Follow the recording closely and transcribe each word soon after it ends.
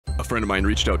A friend of mine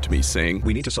reached out to me saying,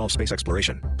 "We need to solve space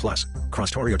exploration. Plus,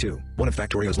 Krastorio 2, one of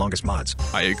Factorio's longest mods."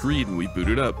 I agreed and we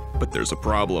booted up, but there's a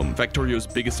problem. Factorio's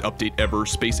biggest update ever,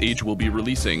 Space Age, will be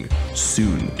releasing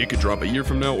soon. It could drop a year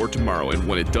from now or tomorrow, and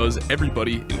when it does,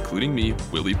 everybody, including me,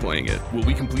 will be playing it. Will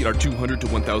we complete our 200 to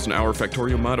 1000 hour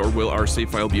Factorio mod, or will our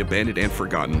save file be abandoned and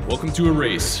forgotten? Welcome to a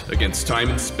race against time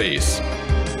and space.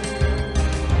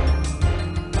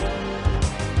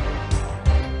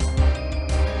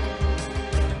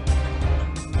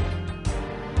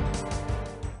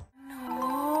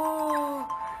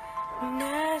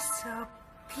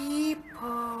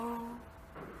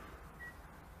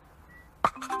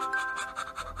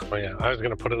 Oh yeah, I was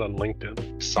gonna put it on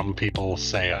LinkedIn. Some people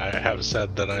say I have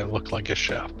said that I look like a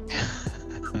chef.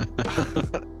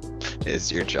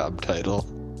 Is your job title?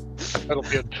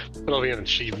 It'll be an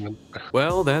achievement.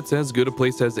 Well, that's as good a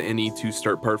place as any to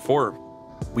start part 4.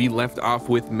 We left off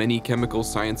with many chemical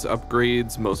science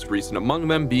upgrades, most recent among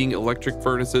them being electric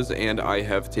furnaces, and I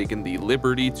have taken the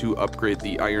liberty to upgrade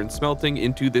the iron smelting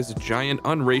into this giant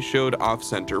unratioed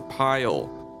off-center pile.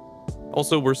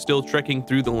 Also, we're still trekking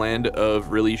through the land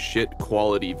of really shit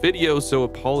quality video, so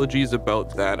apologies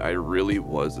about that. I really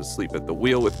was asleep at the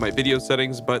wheel with my video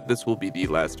settings, but this will be the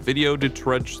last video to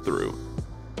trudge through.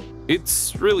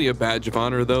 It's really a badge of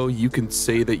honor though. You can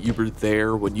say that you were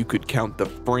there when you could count the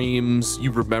frames,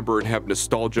 you remember and have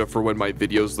nostalgia for when my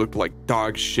videos looked like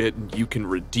dog shit, and you can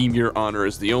redeem your honor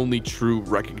as the only true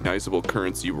recognizable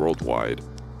currency worldwide.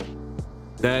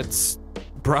 That's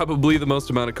probably the most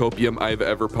amount of copium I've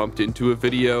ever pumped into a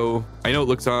video. I know it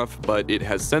looks off, but it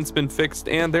has since been fixed,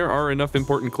 and there are enough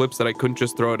important clips that I couldn't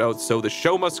just throw it out, so the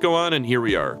show must go on, and here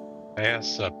we are.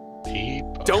 NASA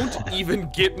people. Don't even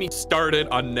get me started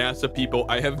on NASA people.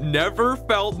 I have never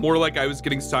felt more like I was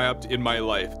getting psyoped in my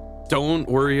life. Don't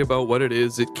worry about what it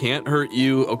is. It can't hurt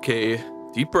you. Okay,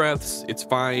 deep breaths. It's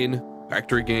fine.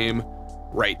 Factory game.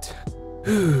 Right.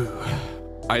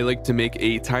 I like to make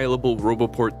a tileable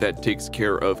roboport that takes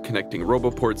care of connecting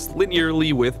roboports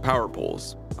linearly with power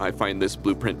poles. I find this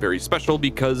blueprint very special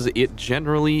because it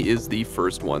generally is the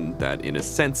first one that in a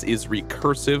sense is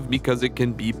recursive, because it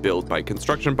can be built by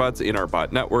construction bots in our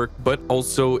bot network, but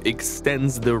also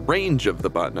extends the range of the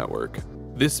bot network.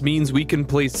 This means we can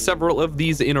place several of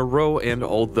these in a row, and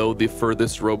although the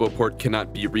furthest roboport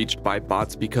cannot be reached by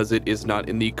bots because it is not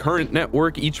in the current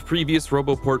network, each previous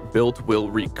roboport built will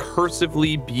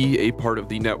recursively be a part of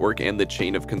the network, and the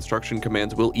chain of construction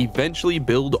commands will eventually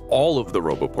build all of the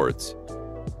roboports.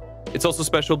 It's also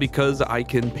special because I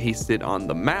can paste it on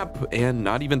the map and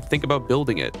not even think about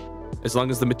building it. As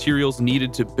long as the materials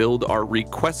needed to build are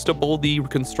requestable, the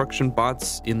construction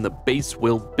bots in the base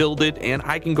will build it, and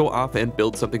I can go off and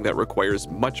build something that requires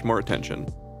much more attention.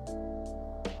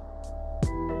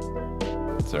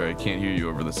 Sorry, I can't hear you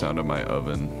over the sound of my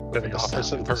oven. To the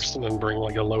office in person and bring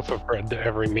like a loaf of bread to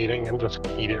every meeting and just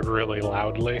eat it really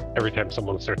loudly every time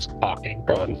someone starts talking.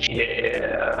 Crunch.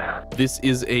 Yeah. This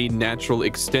is a natural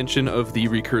extension of the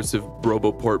recursive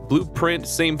roboport blueprint.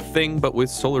 Same thing, but with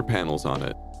solar panels on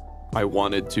it. I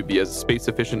wanted to be as space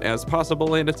efficient as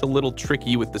possible, and it's a little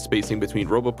tricky with the spacing between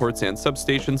roboports and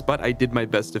substations, but I did my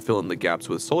best to fill in the gaps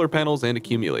with solar panels and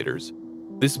accumulators.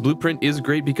 This blueprint is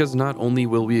great because not only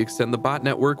will we extend the bot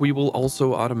network, we will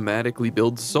also automatically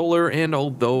build solar, and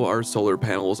although our solar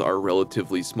panels are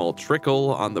relatively small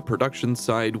trickle on the production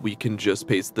side, we can just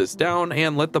paste this down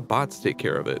and let the bots take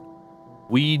care of it.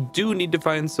 We do need to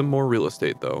find some more real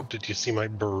estate though. Did you see my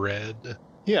bread?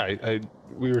 Yeah,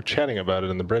 we were chatting about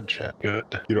it in the bread chat. Good.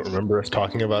 You don't remember us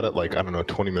talking about it like, I don't know,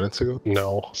 20 minutes ago?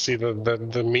 No. See,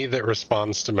 the me that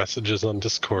responds to messages on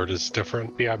Discord is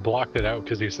different. Yeah, I blocked it out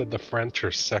because you said the French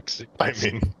are sexy. I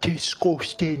mean,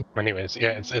 disgusting. Anyways,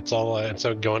 yeah, it's all it's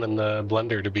going in the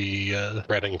blender to be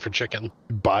breading for chicken.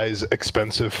 Buys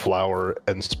expensive flour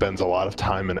and spends a lot of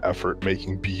time and effort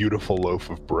making beautiful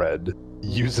loaf of bread.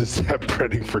 Uses that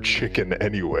breading for chicken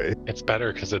anyway. It's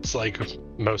better because it's like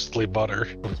mostly butter.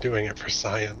 We're doing it for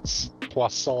science.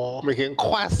 Croissant. Making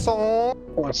croissant.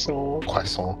 Croissant.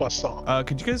 Croissant. Croissant.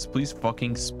 Could you guys please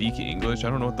fucking speak English?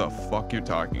 I don't know what the fuck you're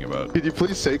talking about. Could you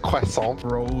please say croissant?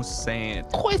 Croissant.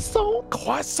 Croissant.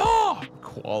 Croissant!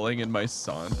 Qualling in my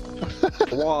son.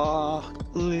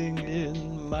 Qualling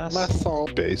in my son.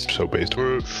 Based, so based.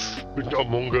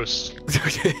 Among Us.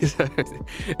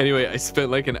 Anyway, I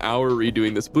spent like an hour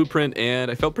redoing this blueprint,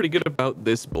 and I felt pretty good about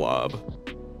this blob.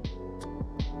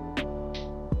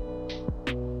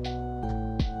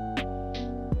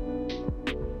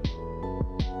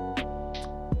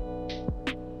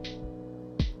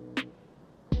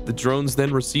 The drones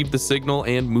then receive the signal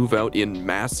and move out in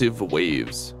massive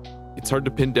waves. It's hard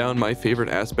to pin down my favorite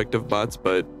aspect of bots,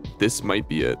 but this might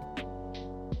be it.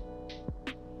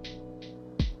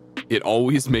 It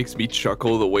always makes me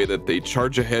chuckle the way that they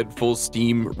charge ahead full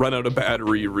steam, run out of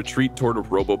battery, retreat toward a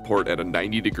roboport at a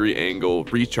 90-degree angle,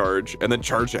 recharge, and then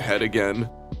charge ahead again.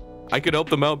 I could help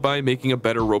them out by making a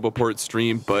better roboport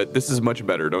stream, but this is much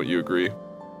better, don't you agree?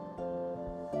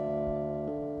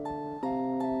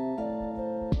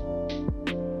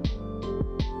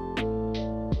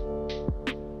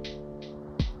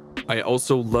 I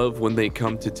also love when they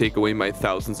come to take away my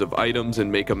thousands of items and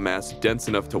make a mass dense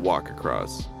enough to walk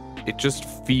across. It just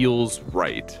feels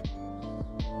right.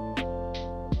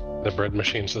 The bread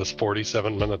machine says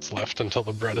 47 minutes left until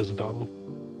the bread is done.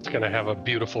 It's gonna have a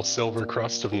beautiful silver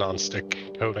crust of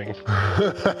non-stick coating.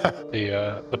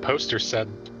 The poster said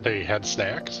they had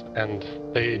snacks, and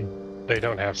they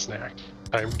don't have snacks.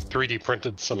 I 3D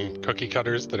printed some cookie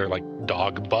cutters that are like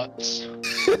dog butts.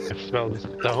 It smells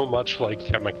so much like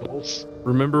chemicals.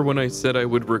 Remember when I said I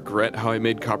would regret how I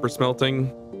made copper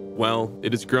smelting? Well,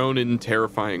 it has grown in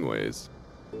terrifying ways.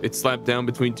 It's slapped down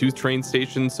between 2 train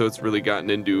stations, so it's really gotten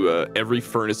into every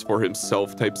furnace for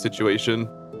himself type situation.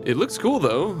 It looks cool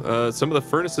though. Some of the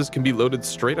furnaces can be loaded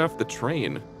straight off the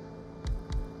train.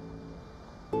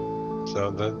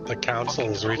 So the council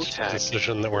has reached a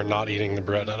decision that we're not eating the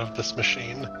bread out of this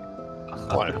machine.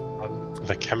 Why?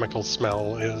 The chemical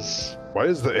smell is... Why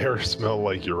does the air smell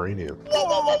like uranium?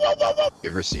 You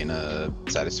ever seen a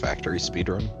Satisfactory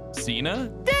speedrun? Cena?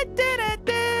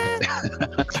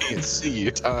 Can't see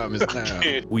you, Tom is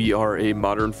now. We are a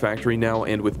modern factory now,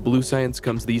 and with Blue Science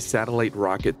comes the satellite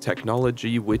rocket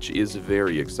technology, which is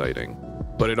very exciting.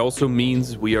 But it also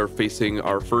means we are facing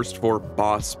our first 4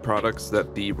 boss products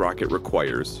that the rocket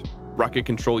requires. Rocket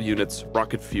control units,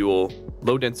 rocket fuel,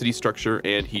 low density structure,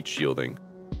 and heat shielding.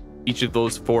 Each of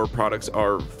those 4 products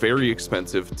are very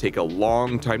expensive, take a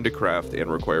long time to craft,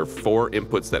 and require 4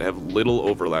 inputs that have little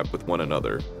overlap with one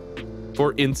another.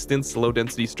 For instance, low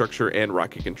density structure and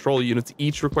rocket control units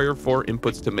each require 4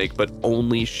 inputs to make, but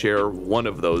only share one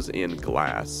of those in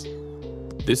glass.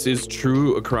 This is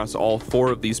true across all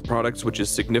 4 of these products, which is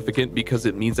significant because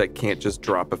it means I can't just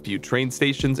drop a few train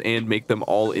stations and make them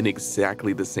all in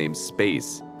exactly the same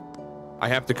space. I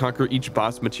have to conquer each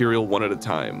boss material one at a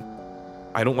time.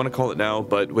 I don't want to call it now,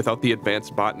 but without the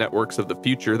advanced bot networks of the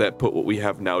future that put what we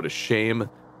have now to shame,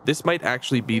 this might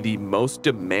actually be the most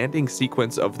demanding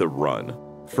sequence of the run.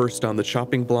 First on the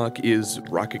chopping block is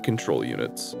rocket control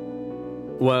units.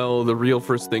 Well, the real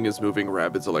first thing is moving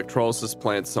Rabbit's electrolysis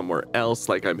plant somewhere else,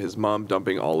 like I'm his mom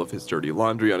dumping all of his dirty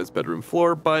laundry on his bedroom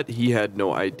floor, but he had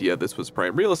no idea this was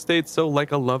prime real estate, so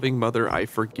like a loving mother, I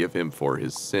forgive him for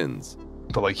his sins.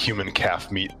 But like human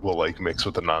calf meat will like mix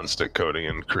with the non-stick coating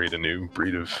and create a new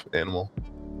breed of animal.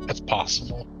 That's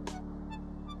possible.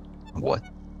 What?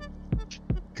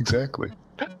 Exactly.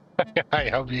 I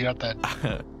hope you got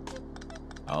that.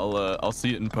 I'll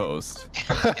see it in post.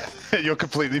 You'll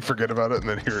completely forget about it and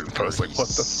then hear it in post like, what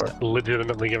the fuck?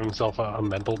 Legitimately give himself a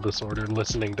mental disorder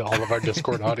listening to all of our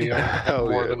Discord audio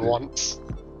more than once.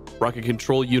 Rocket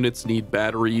control units need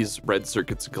batteries, red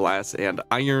circuits, glass, and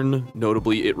iron.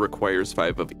 Notably, it requires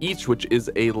 5 of each, which is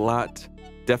a lot.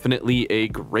 Definitely a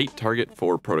great target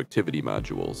for productivity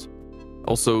modules.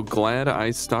 Also, glad I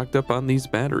stocked up on these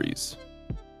batteries.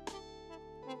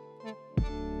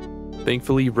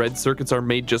 Thankfully, red circuits are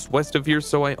made just west of here,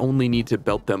 so I only need to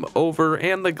belt them over,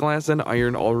 and the glass and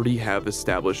iron already have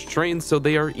established trains, so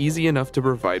they are easy enough to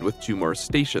provide with 2 more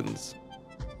stations.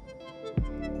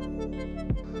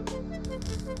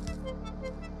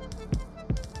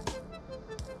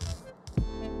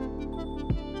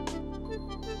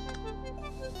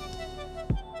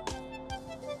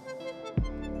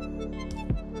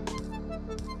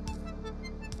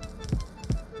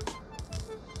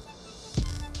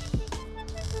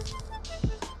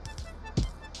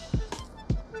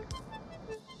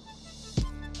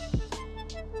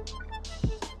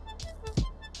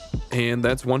 And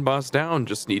that's 1 boss down.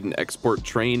 Just need an export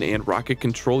train and rocket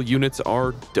control units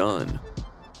are done.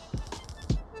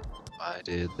 Why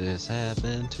did this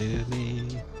happen to me?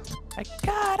 I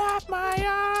cut off my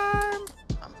arm.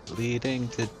 I'm bleeding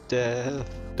to death.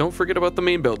 Don't forget about the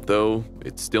main build though.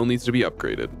 It still needs to be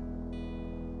upgraded.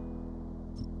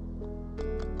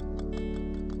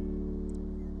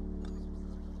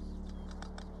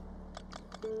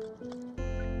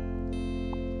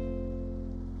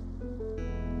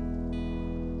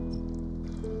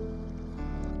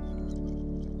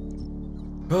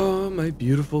 Oh, my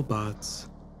beautiful bots.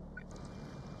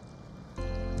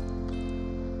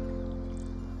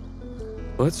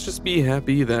 Let's just be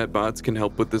happy that bots can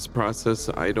help with this process.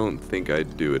 I don't think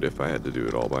I'd do it if I had to do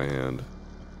it all by hand.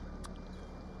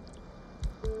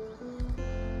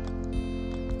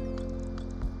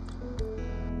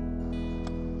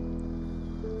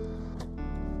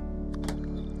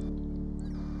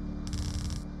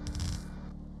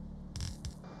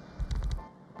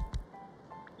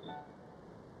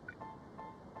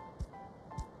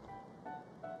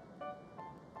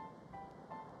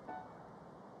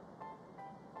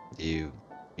 You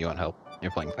want help?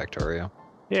 You're playing Factorio.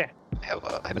 Yeah. I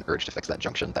have an urge to fix that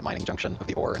junction, that mining junction of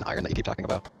the ore and iron that you keep talking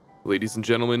about. Ladies and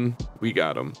gentlemen, we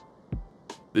got him.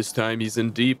 This time he's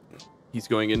in deep. He's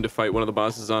going in to fight one of the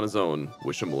bosses on his own.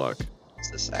 Wish him luck. Is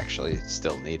this actually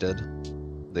still needed?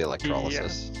 The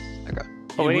electrolysis? Okay.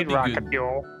 Well, we It would need be rocket good.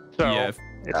 fuel. So Yeah,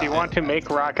 if you want to make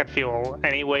rocket fuel,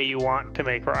 any way you want to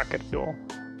make rocket fuel.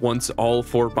 once all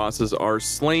 4 bosses are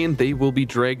slain, they will be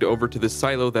dragged over to the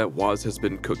silo that Waz has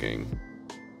been cooking.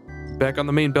 Back on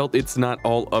the main belt, it's not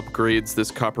all upgrades.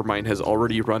 This copper mine has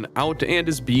already run out and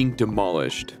is being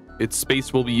demolished. Its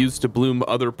space will be used to bloom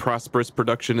other prosperous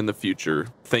production in the future.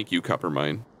 Thank you, copper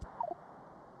mine.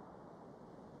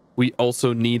 We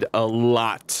also need a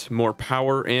lot more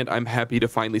power, and I'm happy to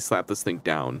finally slap this thing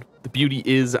down. The beauty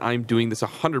is I'm doing this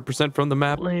 100% from the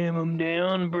map. Slam them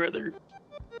down, brother.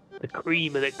 The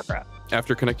cream of the crop.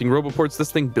 After connecting roboports,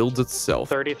 this thing builds itself.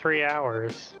 33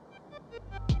 hours.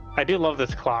 I do love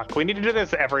this clock. We need to do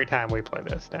this every time we play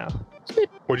this now.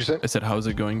 What'd you say? I said, how's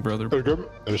it going, brother? Very good.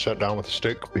 I just sat down with a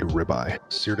steak, a ribeye,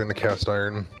 seared in the cast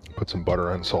iron, put some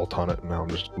butter and salt on it, and now I'm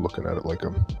just looking at it like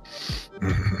I'm.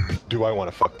 Do I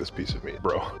want to fuck this piece of meat,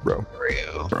 bro? Bro.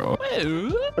 Bro.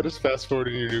 I just fast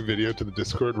forwarded your new video to the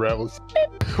Discord. Ravels.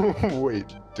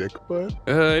 Wait, dick butt.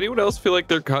 Anyone else feel like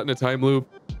they're caught in a time loop?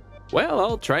 Well,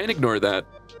 I'll try and ignore that.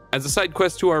 As a side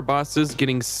quest to our bosses,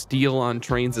 getting steel on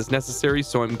trains is necessary,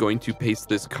 so I'm going to paste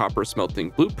this copper smelting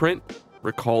blueprint.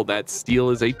 Recall that steel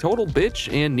is a total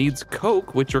bitch and needs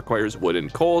coke, which requires wood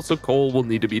and coal, so coal will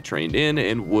need to be trained in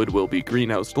and wood will be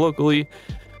greenhoused locally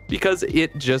because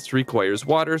it just requires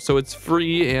water, so it's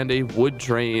free, and a wood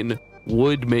train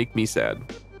would make me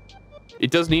sad.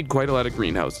 It does need quite a lot of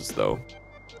greenhouses though.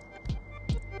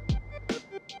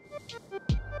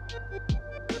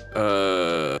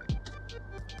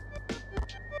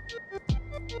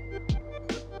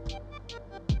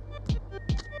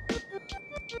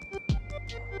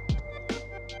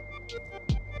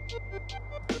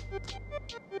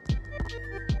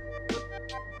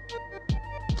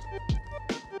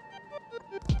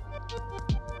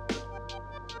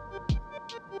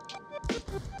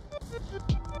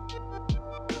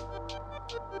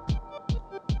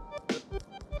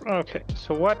 Okay,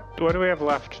 so what do we have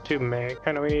left to make?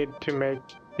 And we need to make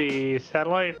the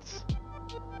satellites.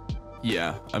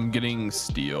 Yeah, I'm getting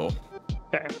steel.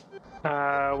 Okay.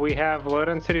 We have low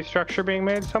density structure being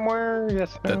made somewhere.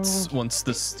 Yes. No? That's once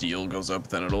the steel goes up,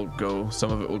 then it'll go.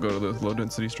 Some of it will go to the low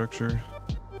density structure.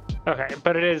 Okay,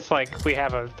 but it is like we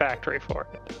have a factory for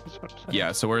it. That's what I'm saying.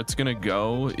 Yeah, so where it's gonna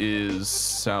go is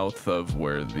south of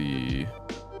where the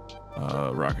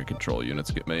rocket control units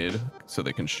get made, so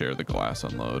they can share the glass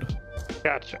unload.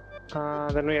 Gotcha.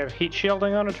 Then we have heat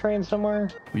shielding on a train somewhere.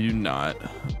 We do not.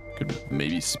 Could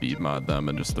maybe speed mod them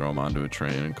and just throw them onto a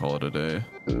train and call it a day.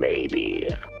 Maybe.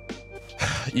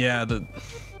 Yeah,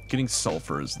 getting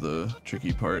sulfur is the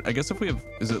tricky part. I guess if we have,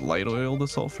 is it light oil to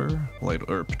sulfur? Light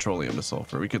or petroleum to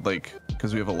sulfur? We could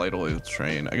because we have a light oil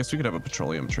train. I guess we could have a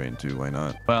petroleum train too, why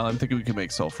not? Well, I'm thinking we could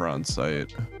make sulfur on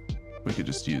site. We could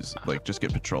just use, just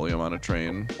get petroleum on a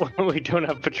train. We don't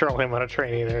have petroleum on a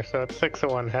train either, so it's 6 of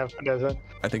one, half a dozen.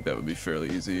 I think that would be fairly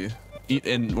easy.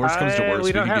 And worst comes to worst,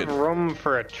 we don't could have room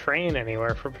for a train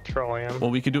anywhere for petroleum.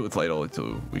 Well, we could do it with light oil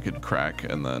too. We could crack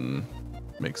and then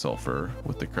make sulfur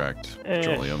with the cracked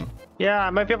petroleum. Yeah,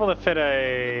 I might be able to fit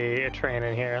a train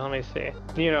in here. Let me see.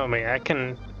 You know me, I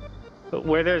can.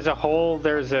 Where there's a hole,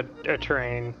 there's a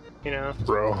train. You know.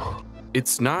 Bro.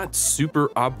 It's not super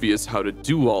obvious how to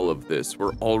do all of this.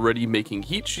 We're already making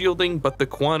heat shielding, but the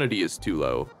quantity is too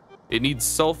low. It needs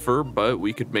sulfur, but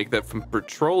we could make that from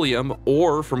petroleum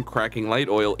or from cracking light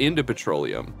oil into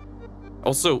petroleum.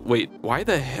 Also, wait, why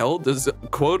the hell does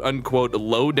quote unquote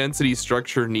low density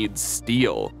structure need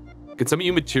steel? Can some of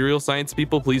you material science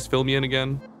people please fill me in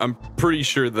again? I'm pretty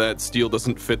sure that steel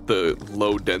doesn't fit the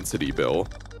low density bill.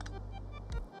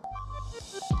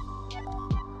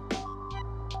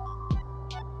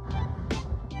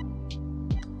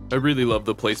 I really love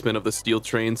the placement of the steel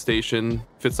train station.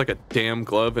 Fits like a damn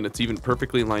glove, and it's even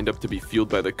perfectly lined up to be fueled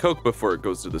by the coke before it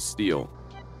goes to the steel.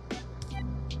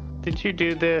 Did you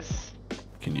do this?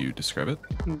 Can you describe it?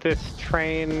 This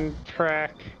train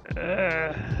track?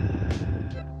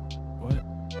 What?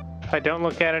 If I don't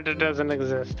look at it, it doesn't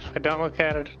exist. If I don't look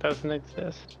at it, it doesn't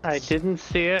exist. I didn't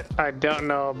see it. I don't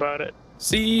know about it.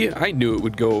 See, I knew it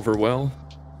would go over well.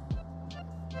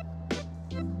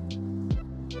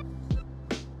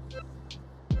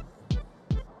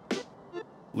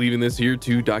 Leaving this here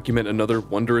to document another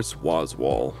wondrous Waz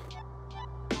wall.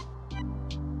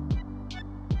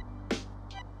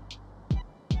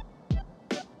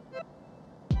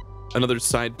 Another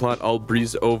side plot I'll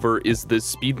breeze over is this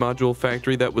speed module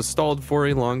factory that was stalled for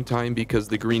a long time because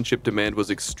the green chip demand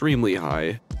was extremely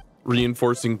high.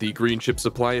 Reinforcing the green chip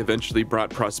supply eventually brought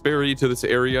prosperity to this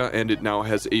area, and it now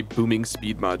has a booming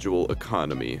speed module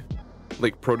economy.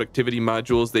 Like productivity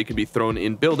modules, they can be thrown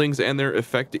in buildings and their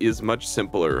effect is much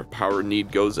simpler. Power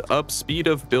need goes up, speed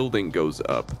of building goes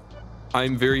up.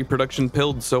 I'm very production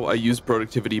pilled, so I use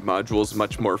productivity modules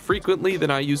much more frequently than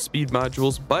I use speed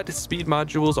modules, but speed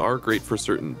modules are great for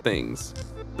certain things.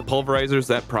 The pulverizers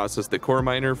that process the core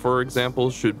miner, for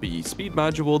example, should be speed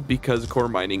moduled because core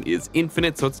mining is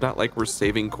infinite, so it's not like we're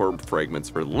saving core fragments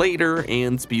for later,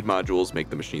 and speed modules make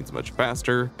the machines much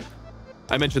faster.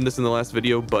 I mentioned this in the last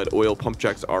video, but oil pump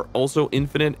jacks are also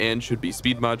infinite and should be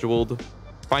speed moduled.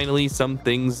 Finally, some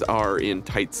things are in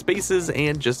tight spaces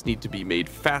and just need to be made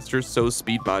faster, so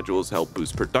speed modules help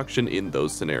boost production in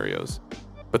those scenarios.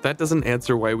 But that doesn't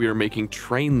answer why we are making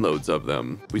train loads of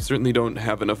them. We certainly don't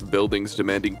have enough buildings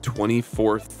demanding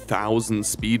 24,000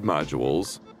 speed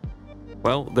modules.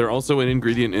 Well, they're also an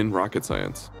ingredient in rocket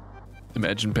science.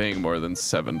 Imagine paying more than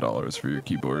 $7 for your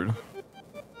keyboard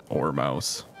or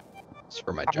mouse. It's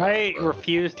for my job. I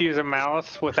refuse to use a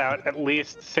mouse without at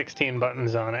least 16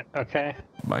 buttons on it, okay?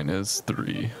 Mine has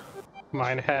 3.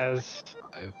 Mine has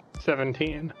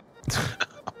 17.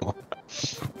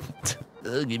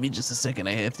 Give me just a second.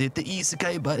 I have to hit the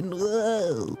isekai button.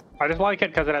 Whoa. I just like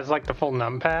it because it has like the full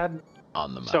numpad.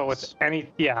 On the mouse. So it's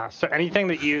so anything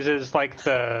that uses like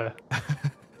the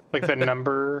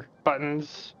number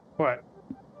buttons. What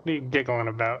are you giggling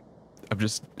about? I'm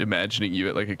just imagining you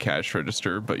at like a cash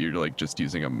register, but you're like just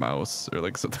using a mouse or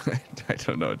like something. I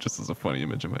don't know. It just is a funny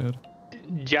image in my head.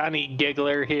 Johnny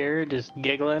Giggler here, just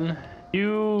giggling.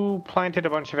 You planted a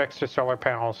bunch of extra solar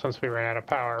panels since we ran out of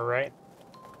power, right?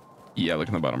 Yeah, look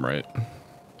in the bottom right.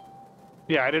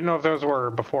 Yeah, I didn't know if those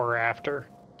were before or after.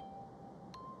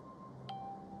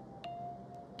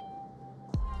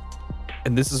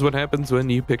 And this is what happens when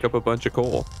you pick up a bunch of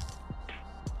coal.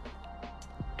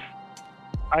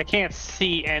 I can't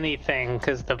see anything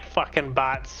because the fucking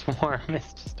bot swarm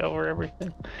is just over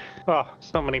everything. Oh,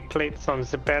 so many plates on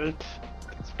the belt.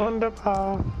 It's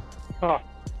wonderful. Oh,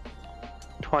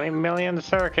 20 million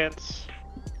circuits.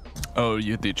 Oh,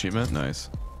 you hit the achievement? Nice.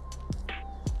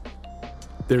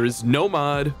 There is no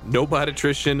mod, no bot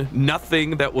attrition,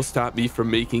 nothing that will stop me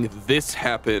from making this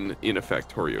happen in a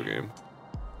Factorio game.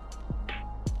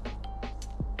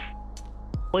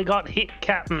 We got hit,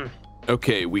 Captain.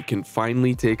 Okay, we can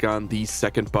finally take on the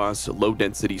second boss, low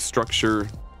density structure.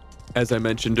 As I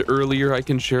mentioned earlier, I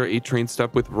can share a train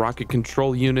stop with rocket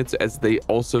control units as they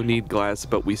also need glass,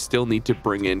 but we still need to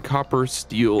bring in copper,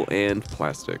 steel, and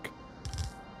plastic.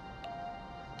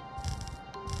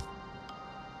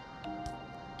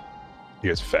 You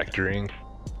guys factoring?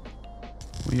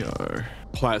 We are.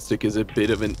 Plastic is a bit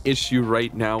of an issue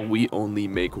right now. We only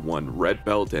make one red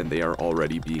belt and they are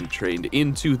already being trained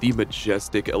into the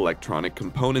majestic electronic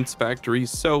components factory,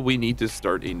 so we need to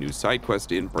start a new side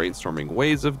quest in brainstorming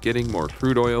ways of getting more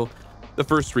crude oil, the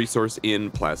first resource in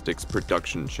plastic's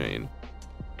production chain.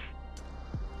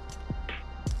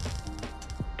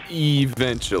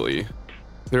 Eventually.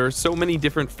 There are so many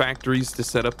different factories to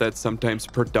set up that sometimes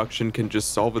production can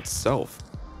just solve itself.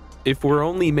 If we're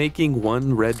only making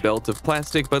one red belt of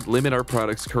plastic but limit our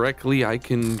products correctly, I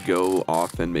can go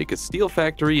off and make a steel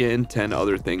factory and 10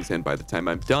 other things, and by the time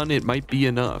I'm done, it might be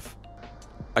enough.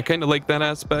 I kind of like that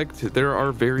aspect. There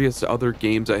are various other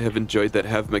games I have enjoyed that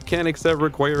have mechanics that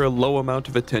require a low amount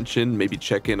of attention. Maybe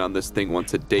check in on this thing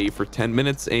once a day for 10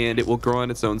 minutes and it will grow on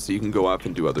its own so you can go off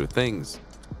and do other things.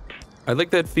 I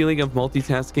like that feeling of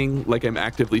multitasking, like I'm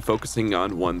actively focusing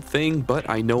on one thing, but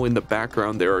I know in the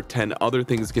background there are 10 other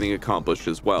things getting accomplished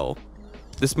as well.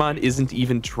 This mod isn't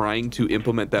even trying to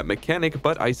implement that mechanic,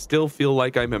 but I still feel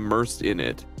like I'm immersed in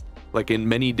it, like in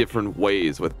many different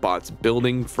ways, with bots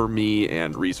building for me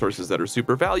and resources that are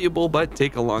super valuable but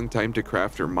take a long time to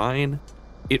craft or mine.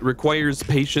 It requires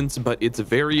patience, but it's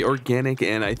very organic,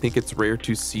 and I think it's rare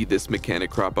to see this mechanic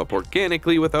crop up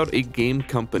organically without a game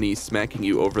company smacking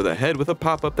you over the head with a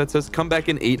pop-up that says come back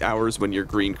in 8 hours when your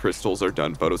green crystals are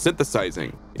done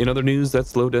photosynthesizing. In other news,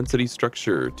 that's low density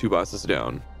structure, 2 bosses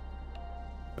down.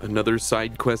 Another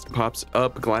side quest pops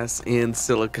up. Glass and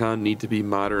silicon need to be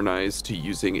modernized to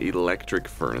using electric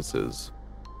furnaces.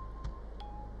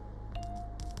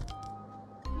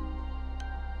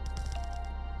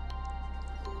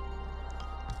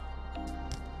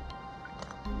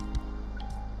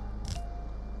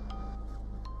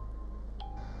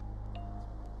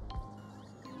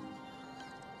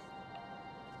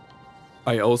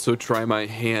 I also try my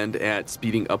hand at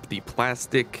speeding up the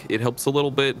plastic. It helps a little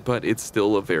bit, but it's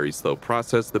still a very slow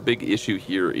process. The big issue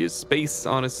here is space,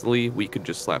 honestly. We could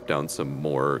just slap down some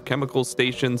more chemical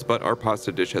stations, but our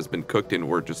pasta dish has been cooked and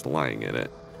we're just lying in it.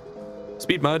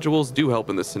 Speed modules do help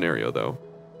in this scenario, though.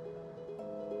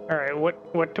 All right,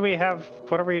 what do we have?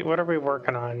 What are we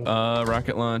working on?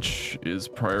 Rocket launch is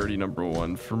priority number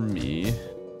 1 for me.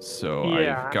 So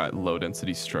Yeah. I've got low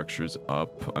density structures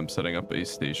up. I'm setting up a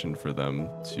station for them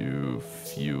to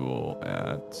fuel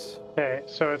at. Okay,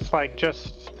 so it's like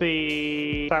just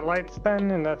the satellites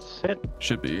then, and that's it?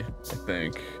 Should be, I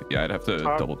think. Yeah, I'd have to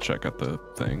double check at the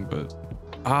thing, but.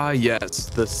 Ah, yes,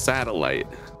 the satellite.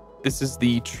 This is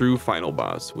the true final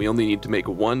boss. We only need to make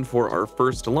one for our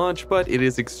first launch, but it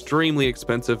is extremely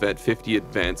expensive at 50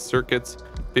 advanced circuits,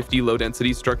 50 low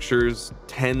density structures,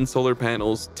 10 solar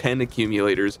panels, 10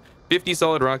 accumulators, 50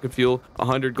 solid rocket fuel,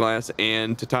 100 glass,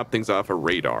 and to top things off, a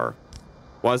radar.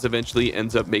 Waz eventually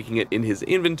ends up making it in his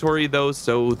inventory though,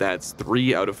 so that's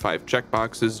 3 out of 5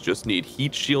 checkboxes just need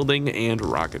heat shielding and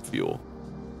rocket fuel.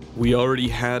 We already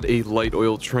had a light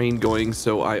oil train going,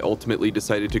 so I ultimately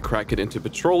decided to crack it into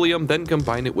petroleum, then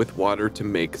combine it with water to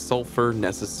make sulfur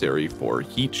necessary for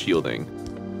heat shielding.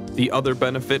 The other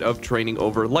benefit of training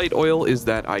over light oil is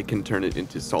that I can turn it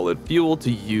into solid fuel to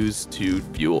use to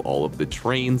fuel all of the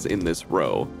trains in this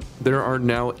row. There are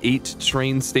now 8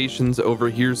 train stations over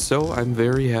here, so I'm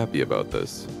very happy about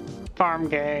this. Farm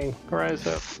gang, rise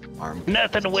up.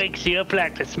 Nothing wakes you up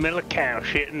like the smell of cow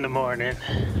shit in the morning.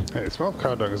 Hey, the smell of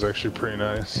cow dung is actually pretty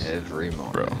nice. Every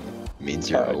morning. Bro. Means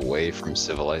you're away from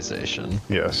civilization.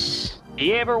 Yes.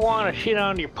 You ever want to shit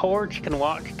on your porch and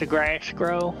watch the grass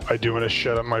grow? I do want to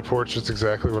shut up my porch. That's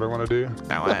exactly what I want to do.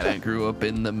 Now I grew up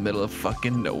in the middle of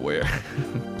fucking nowhere.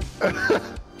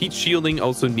 Heat shielding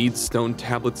also needs stone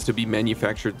tablets to be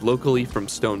manufactured locally from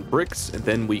stone bricks, and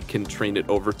then we can train it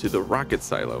over to the rocket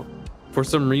silo. For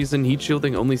some reason, heat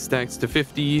shielding only stacks to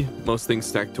 50, most things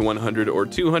stack to 100 or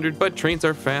 200, but trains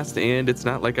are fast and it's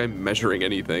not like I'm measuring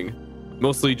anything.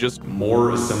 Mostly just more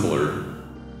assembler.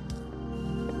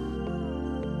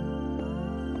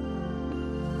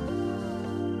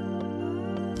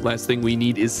 Last thing we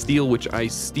need is steel, which I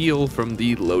steal from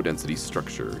the low density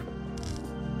structure.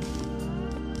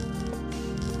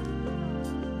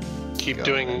 Keep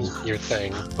doing your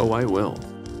thing. Oh, I will.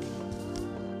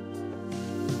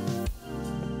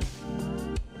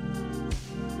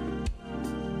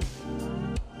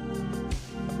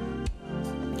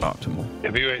 Optimal.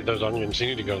 If you ate those onions, you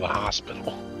need to go to the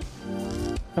hospital.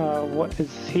 What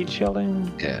is heat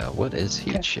shielding? Yeah, what is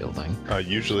heat shielding?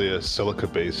 Usually a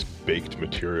silica-based baked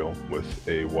material with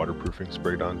a waterproofing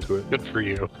sprayed onto it. Good for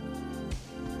you.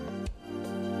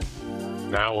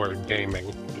 Now we're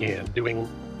gaming. Yeah, doing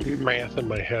math in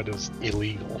my head is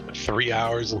illegal. 3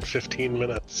 hours and 15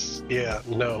 minutes. Yeah,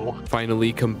 no.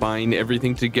 Finally combine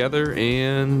everything together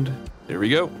and there we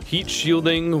go. Heat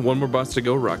shielding, one more boss to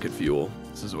go, rocket fuel.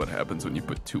 This is what happens when you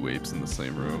put 2 apes in the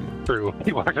same room. True.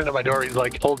 He walks into my door, he's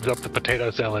like, holds up the potato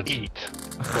salad, eat.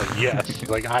 I'm like, yes. He's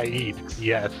like, I eat.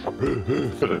 Yes.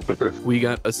 We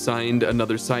got assigned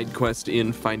another side quest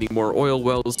in finding more oil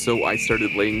wells, so I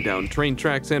started laying down train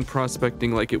tracks and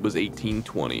prospecting like it was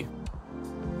 1820.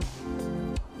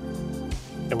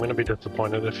 I'm gonna be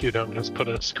disappointed if you don't just put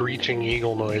a screeching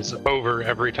eagle noise over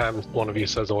every time one of you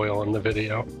says oil in the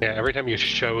video. Yeah, every time you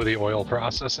show the oil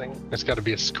processing, it's gotta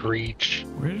be a screech.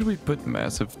 Where did we put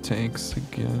massive tanks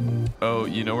again? Oh,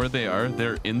 you know where they are?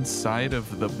 They're inside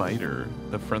of the biter.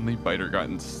 The friendly biter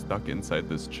gotten stuck inside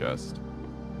this chest.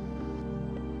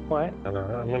 What? I'm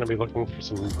gonna be looking for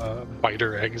some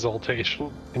biter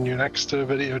exaltation in your next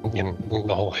video.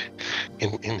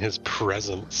 In his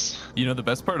presence. You know, the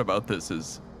best part about this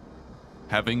is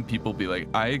having people be like,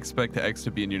 I expect X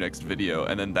to be in your next video,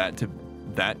 and then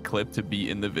that clip to be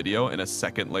in the video, and a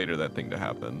second later that thing to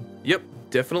happen. Yep,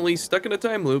 definitely stuck in a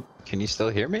time loop. Can you still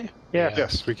hear me? Yeah.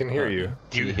 Yes, we can hear you.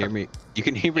 Can you hear me? You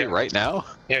can hear me right now?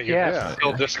 Yeah, you Yeah. can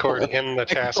still Discord in the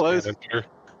task Close. manager.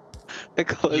 I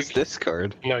closed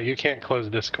Discord. No, you can't close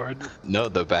Discord. No,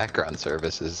 the background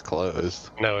service is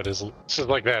closed. No, it isn't. This is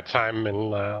like that time in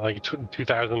like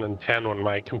 2010 when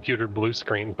my computer blue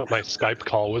screen, but my Skype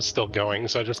call was still going,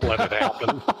 so I just let it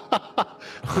happen.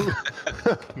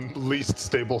 Least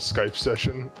stable Skype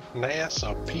session.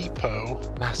 NASA people.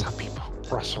 NASA people.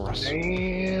 Rassa.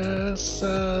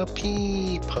 NASA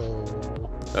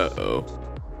people. Uh-oh.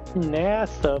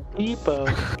 NASA people.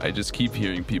 I just keep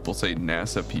hearing people say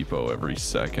NASA Peepo every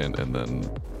second and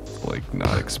then like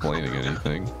not explaining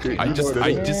anything. I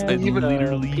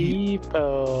literally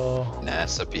people.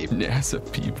 NASA people. NASA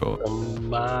Peepo.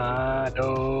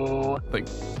 Tomato. Like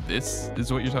this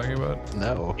is what you're talking about?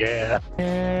 No. Yeah.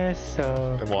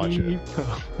 NASA Then watch it. people.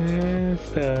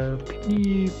 NASA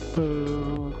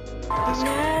people.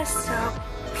 NASA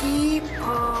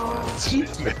people.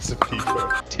 NASA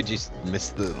people. Did you miss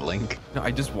the link? No, I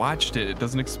just watched it. It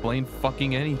doesn't explain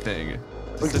fucking anything.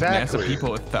 Exactly. NASA Peepo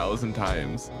 1,000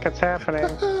 times. It's happening.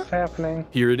 It's happening.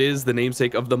 Here it is, the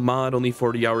namesake of the mod, only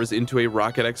 40 hours into a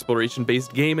rocket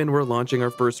exploration-based game, and we're launching our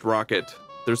first rocket.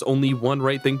 There's only one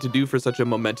right thing to do for such a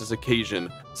momentous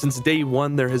occasion. Since day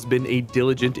one, there has been a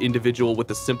diligent individual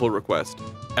with a simple request.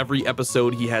 Every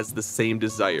episode, he has the same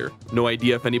desire. No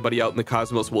idea if anybody out in the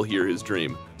cosmos will hear his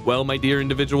dream. Well, my dear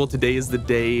individual, today is the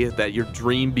day that your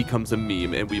dream becomes a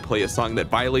meme, and we play a song that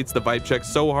violates the vibe check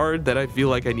so hard that I feel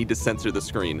like I need to censor the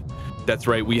screen. That's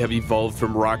right, we have evolved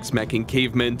from rock-smacking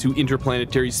cavemen to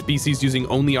interplanetary species using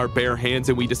only our bare hands,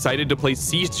 and we decided to play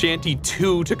Sea Shanty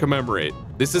 2 to commemorate.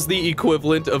 This is the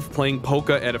equivalent of playing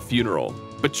polka at a funeral.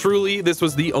 But truly, this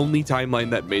was the only timeline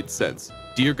that made sense.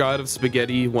 Dear God of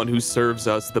Spaghetti, one who serves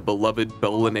us the beloved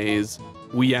Bolognese,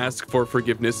 we ask for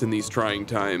forgiveness in these trying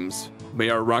times. May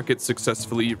our rocket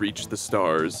successfully reach the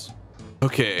stars.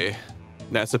 Okay,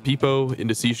 NASA Peepo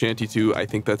into Sea Shanty 2. I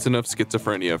think that's enough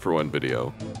schizophrenia for one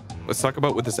video. Let's talk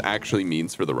about what this actually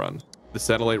means for the run. The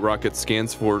satellite rocket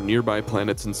scans for nearby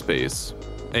planets in space,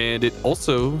 and it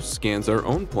also scans our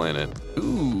own planet.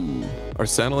 Ooh, our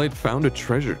satellite found a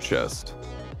treasure chest.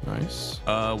 Nice.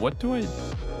 What do I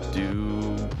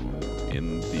do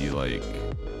in the like?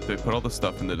 Do I put all the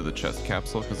stuff into the chest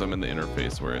capsule? Because I'm in the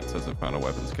interface where it says it found a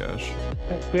weapons cache.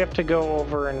 We have to go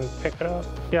over and pick it up.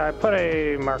 Yeah, I put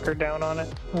a marker down on it.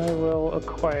 I will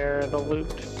acquire the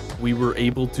loot. We were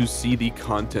able to see the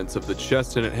contents of the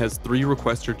chest, and it has 3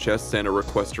 requester chests and a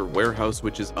requester warehouse,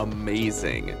 which is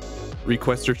amazing.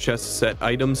 Requester chests set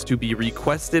items to be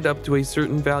requested up to a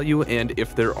certain value, and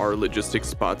if there are logistic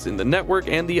spots in the network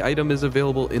and the item is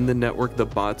available in the network, the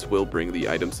bots will bring the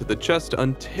items to the chest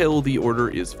until the order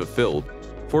is fulfilled.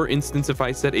 For instance, if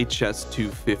I set a chest to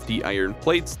 50 iron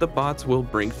plates, the bots will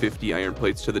bring 50 iron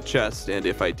plates to the chest, and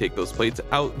if I take those plates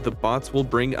out, the bots will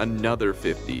bring another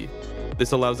 50.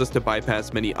 This allows us to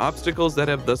bypass many obstacles that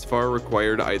have thus far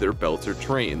required either belts or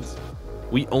trains.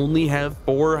 We only have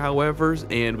 4, however,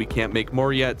 and we can't make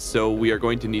more yet, so we are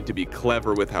going to need to be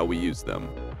clever with how we use them.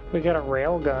 We got a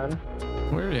railgun.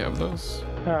 We already have those.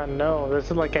 No,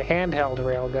 this is like a handheld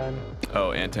railgun.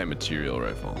 Oh, anti-material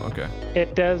rifle. Okay.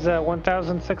 It does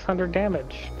 1,600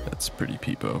 damage. That's pretty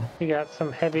peepo. We got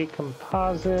some heavy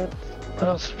composite. What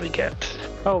else did we get?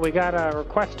 Oh, we got a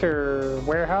requester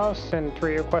warehouse and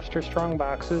 3 requester strong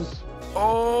boxes.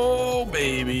 Oh,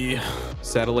 baby.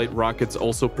 Satellite rockets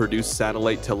also produce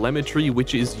satellite telemetry,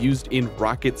 which is used in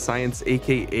rocket science,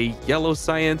 aka yellow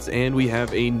science, and we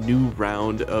have a new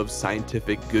round of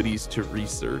scientific goodies to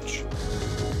research.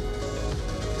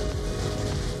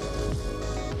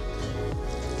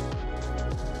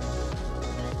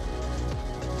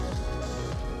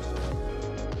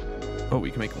 Oh,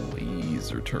 we can make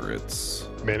laser turrets.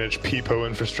 Manage Peepo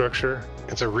infrastructure.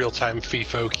 It's a real-time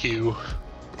FIFO queue.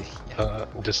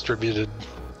 Distributed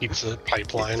pizza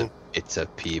pipeline. It's a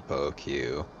Peepo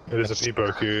queue. It is a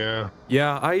Peepo queue, yeah.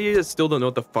 Yeah, I still don't know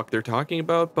what the fuck they're talking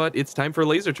about, but it's time for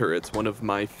laser turrets, one of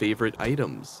my favorite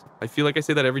items. I feel like I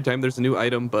say that every time there's a new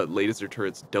item, but laser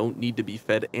turrets don't need to be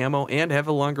fed ammo and have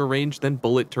a longer range than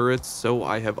bullet turrets, so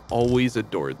I have always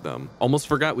adored them. Almost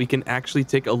forgot we can actually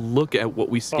take a look at what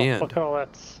we scanned. Look at all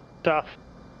that stuff.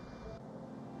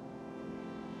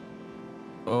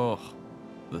 Oh,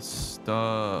 the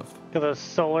stuff. Look at those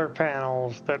solar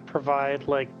panels that provide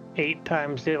like 8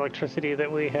 times the electricity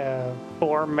that we have.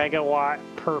 4 megawatt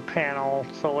per panel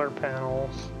solar panels.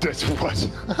 That's what?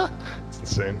 It's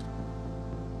insane.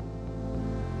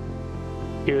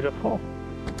 Beautiful.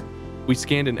 We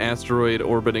scanned an asteroid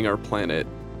orbiting our planet.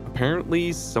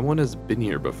 Apparently, someone has been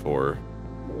here before.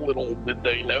 Little did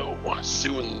they know,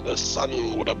 soon the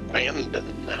sun would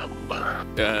abandon them.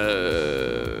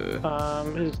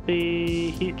 Is the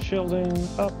heat shielding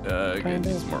up? It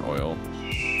needs more oil.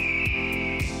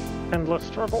 Endless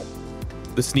struggle.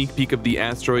 The sneak peek of the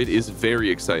asteroid is very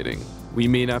exciting. We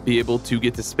may not be able to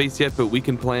get to space yet, but we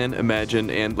can plan, imagine,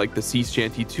 and like the Sea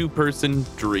Shanty 2 person,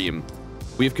 dream.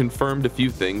 We have confirmed a few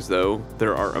things, though.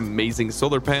 There are amazing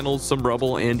solar panels, some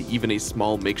rubble, and even a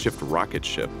small makeshift rocket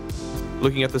ship.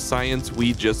 Looking at the science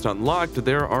we just unlocked,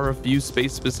 there are a few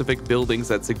space-specific buildings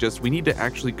that suggest we need to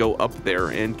actually go up there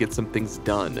and get some things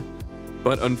done.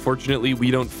 But unfortunately,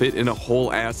 we don't fit in a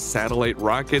whole-ass satellite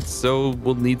rocket, so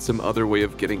we'll need some other way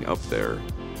of getting up there.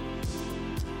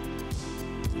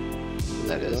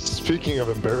 That is. Speaking of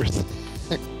embarrassing.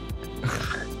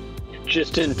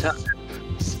 Just in time.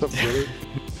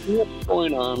 What's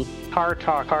going on? Car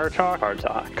talk. Car talk.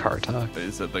 Car talk.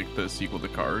 Is that like the sequel to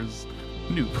Cars?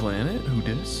 New planet? Who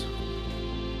dis?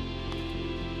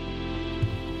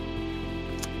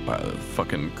 The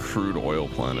fucking crude oil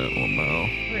planet. Oh no.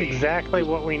 Exactly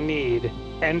what we need.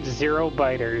 And 0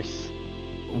 biters.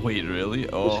 Wait, really?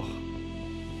 Oh.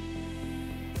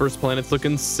 First planet's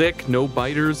looking sick. No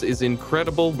biters is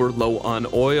incredible. We're low on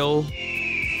oil.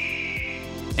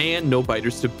 And no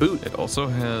biters to boot. It also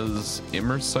has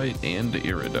Immersite and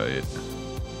Iridite.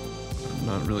 I'm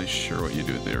not really sure what you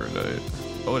do with the Iridite.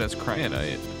 Oh, it has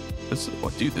Cryonite. This is, oh,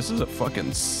 dude, this is a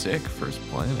fucking sick first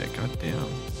planet. God damn.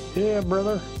 Yeah,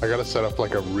 brother. I gotta set up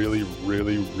like a really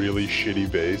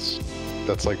shitty base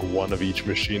that's like one of each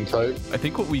machine type. I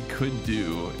think what we could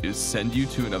do is send you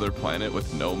to another planet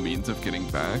with no means of getting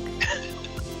back.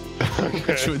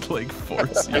 Which would like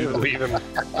force you to leave him.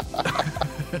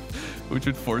 Which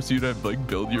would force you to like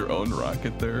build your own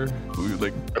rocket there. We would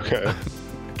like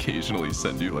occasionally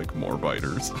send you like more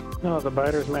biters. No, the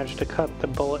biters managed to cut the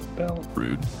bullet bill.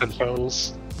 Rude.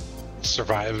 Headphones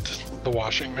survived the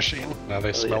washing machine. Now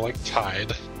they smell like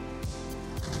Tide.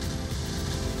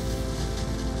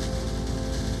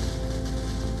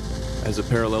 As a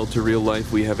parallel to real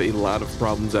life, we have a lot of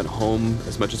problems at home.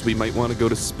 As much as we might want to go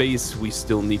to space, we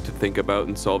still need to think about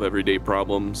and solve everyday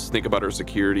problems, think about our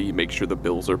security, make sure the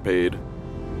bills are paid.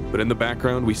 But in the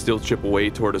background, we still chip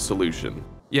away toward a solution.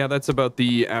 Yeah, that's about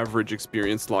the average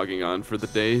experience logging on for the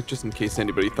day, just in case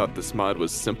anybody thought this mod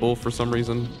was simple for some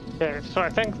reason. Okay, so I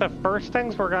think the first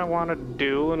things we're going to want to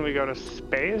do when we go to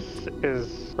space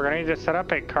is we're going to need to set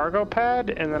up a cargo pad,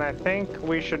 and then I think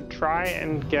we should try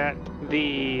and get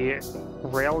the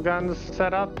railguns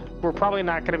set up. We're probably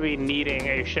not going to be needing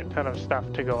a shit ton of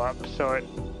stuff to go up, so it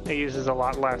uses a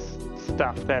lot less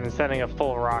stuff than sending a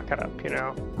full rocket up, you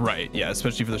know? Right, yeah,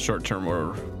 especially for the short term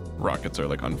where rockets are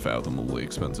like unfathomably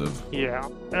expensive. Yeah,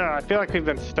 I feel like we've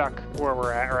been stuck where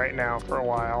we're at right now for a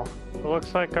while. It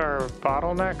looks like our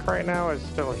bottleneck right now is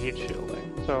still heat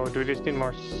shielding. So do we just need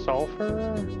more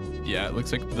sulfur? Yeah, it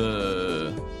looks like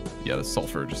the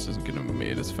sulfur just isn't getting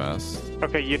made as fast.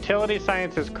 Okay, utility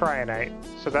science is cryonite,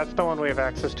 so that's the one we have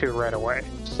access to right away.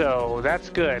 So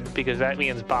that's good because that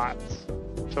means bots.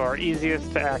 So our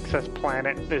easiest to access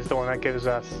planet is the one that gives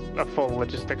us a full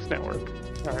logistics network.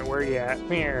 All right, where you at?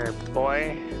 Here,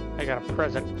 boy. I got a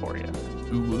present for you.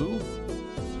 Ooh.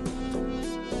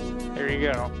 There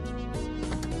you go.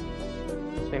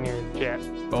 It's in your jet.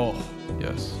 Oh,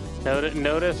 yes.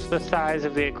 Notice the size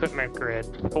of the equipment grid.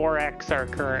 4x our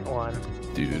current one.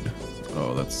 Dude.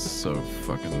 Oh, that's so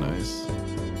fucking nice.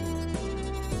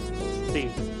 See.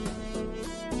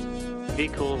 Be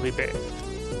cool, be big.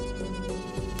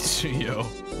 Yo.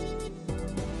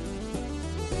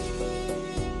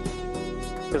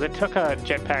 Because it took a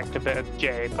jetpack to build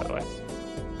J, by the way.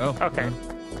 Oh. Okay.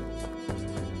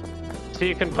 So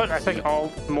you can put, I think,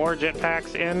 more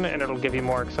jetpacks in, and it'll give you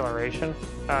more acceleration.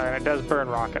 And it does burn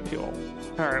rocket fuel.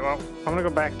 All right, well, I'm gonna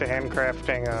go back to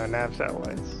handcrafting nav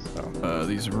satellites. So.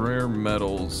 These rare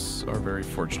metals are very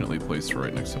fortunately placed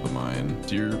right next to the mine.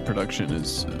 Your production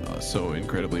is so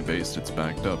incredibly based, it's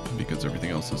backed up because everything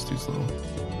else is too slow.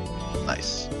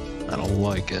 Nice. I don't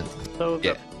like it. So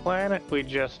the planet we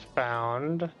just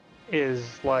found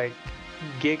is like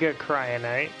giga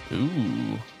cryonite.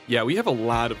 Ooh. Yeah, we have a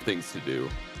lot of things to do.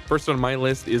 First on my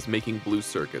list is making blue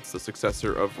circuits, the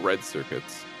successor of red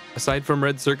circuits. Aside from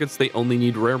red circuits, they only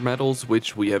need rare metals,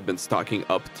 which we have been stocking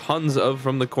up tons of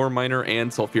from the core miner,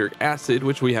 and sulfuric acid,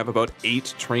 which we have about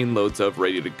 8 train loads of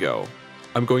ready to go.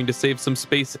 I'm going to save some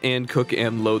space and cook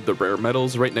and load the rare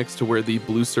metals right next to where the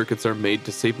blue circuits are made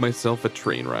to save myself a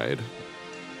train ride.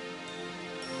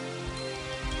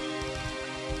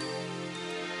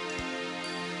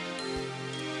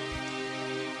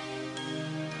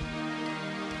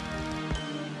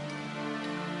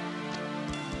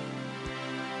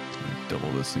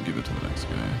 Double this and give it to the next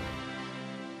guy.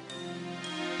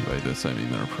 By this, I mean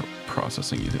they're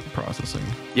processing.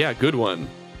 Yeah, good one.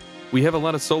 We have a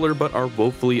lot of solar, but are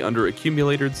woefully under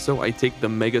accumulators, so I take the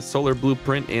mega solar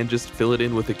blueprint and just fill it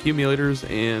in with accumulators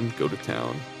and go to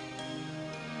town.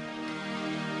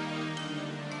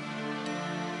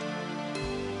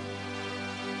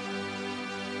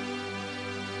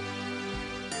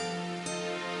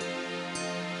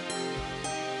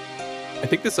 I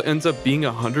think this ends up being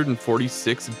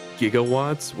 146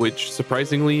 gigawatts, which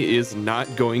surprisingly is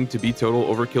not going to be total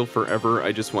overkill forever.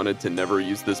 I just wanted to never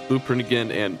use this blueprint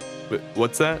again. And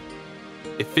what's that?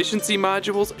 Efficiency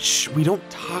modules? Shh, we don't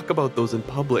talk about those in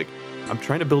public. I'm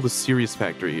trying to build a serious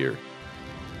factory here.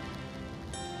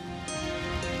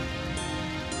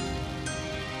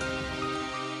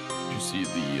 Did you see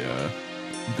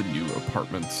the new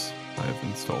apartments I have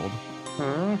installed?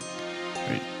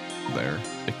 Right there.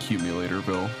 Accumulator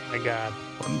bill. My God.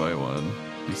 One by one.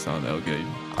 Nissan Elgate.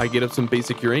 I get up some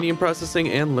basic uranium processing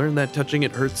and learn that touching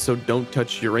it hurts, so don't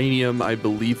touch uranium. I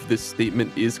believe this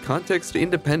statement is context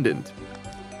independent.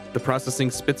 The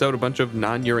processing spits out a bunch of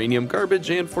non-uranium garbage,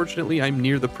 and fortunately I'm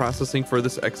near the processing for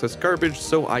this excess garbage,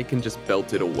 so I can just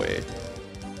belt it away.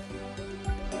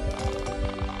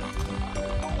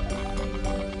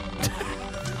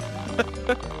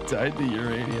 Died the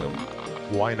uranium.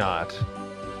 Why not?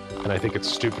 And I think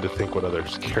it's stupid to think what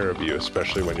others care of you,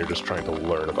 especially when you're just trying to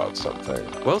learn about something.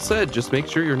 Well said, just make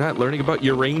sure you're not learning about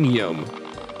uranium.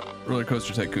 Roller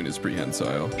Coaster Tycoon is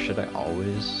prehensile. Should I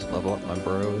always level up my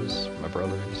brothers? My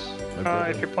brother?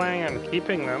 If you're planning on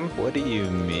keeping them. What do you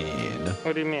mean?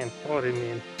 What do you mean? What do you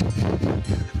mean?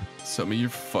 Some of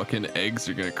your fucking eggs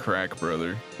are gonna crack,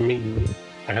 brother. Me.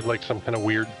 I had like some kind of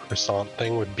weird croissant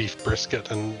thing with beef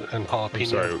brisket and jalapeno. I'm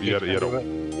sorry, you had a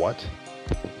what?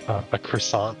 A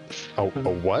croissant. A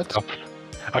what?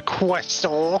 A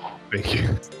croissant. Thank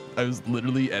you. I was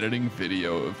literally editing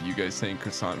video of you guys saying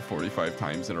croissant 45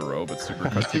 times in a row, but super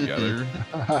cut together.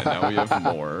 And now we have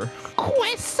more.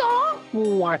 Croissant.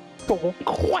 What?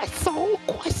 Croissant.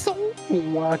 Croissant.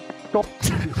 What?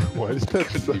 What is that?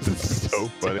 That's so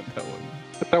funny. That one.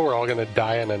 I thought we're all gonna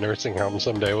die in a nursing home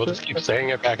someday. We'll just keep saying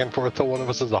it back and forth till one of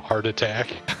us has a heart attack.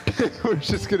 We're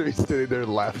just gonna be sitting there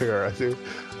laughing our ass off.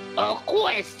 A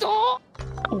croissant.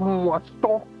 What?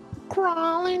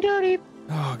 Crawling dirty.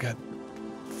 Oh, God.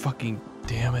 Fucking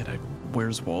damn it.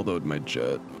 Where's Waldo'd my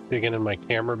jet? Digging in my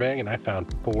camera bag and I found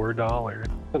 $4.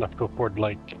 Enough to afford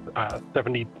like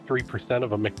 73%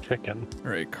 of a McChicken.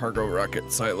 All right, cargo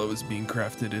rocket silo is being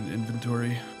crafted in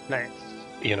inventory. Nice.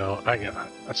 You know,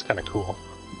 that's kind of cool.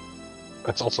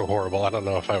 It's also horrible. I don't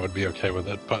know if I would be okay with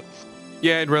it, but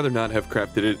Yeah, I'd rather not have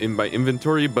crafted it in my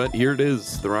inventory, but here it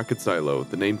is, the rocket silo,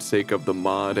 the namesake of the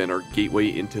mod and our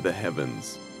gateway into the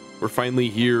heavens. We're finally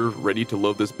here, ready to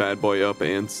load this bad boy up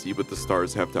and see what the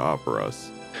stars have to offer us.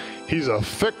 He's a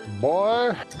thick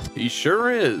boy. He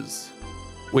sure is.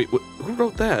 Wait, who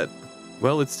wrote that?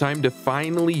 Well, it's time to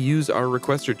finally use our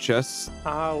requester chests.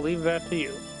 I'll leave that to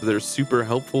you. They're super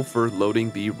helpful for loading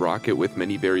the rocket with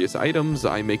many various items.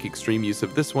 I make extreme use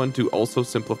of this one to also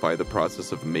simplify the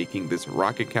process of making this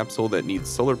rocket capsule that needs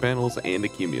solar panels and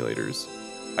accumulators.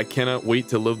 I cannot wait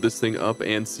to load this thing up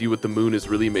and see what the moon is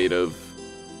really made of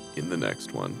in the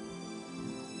next one.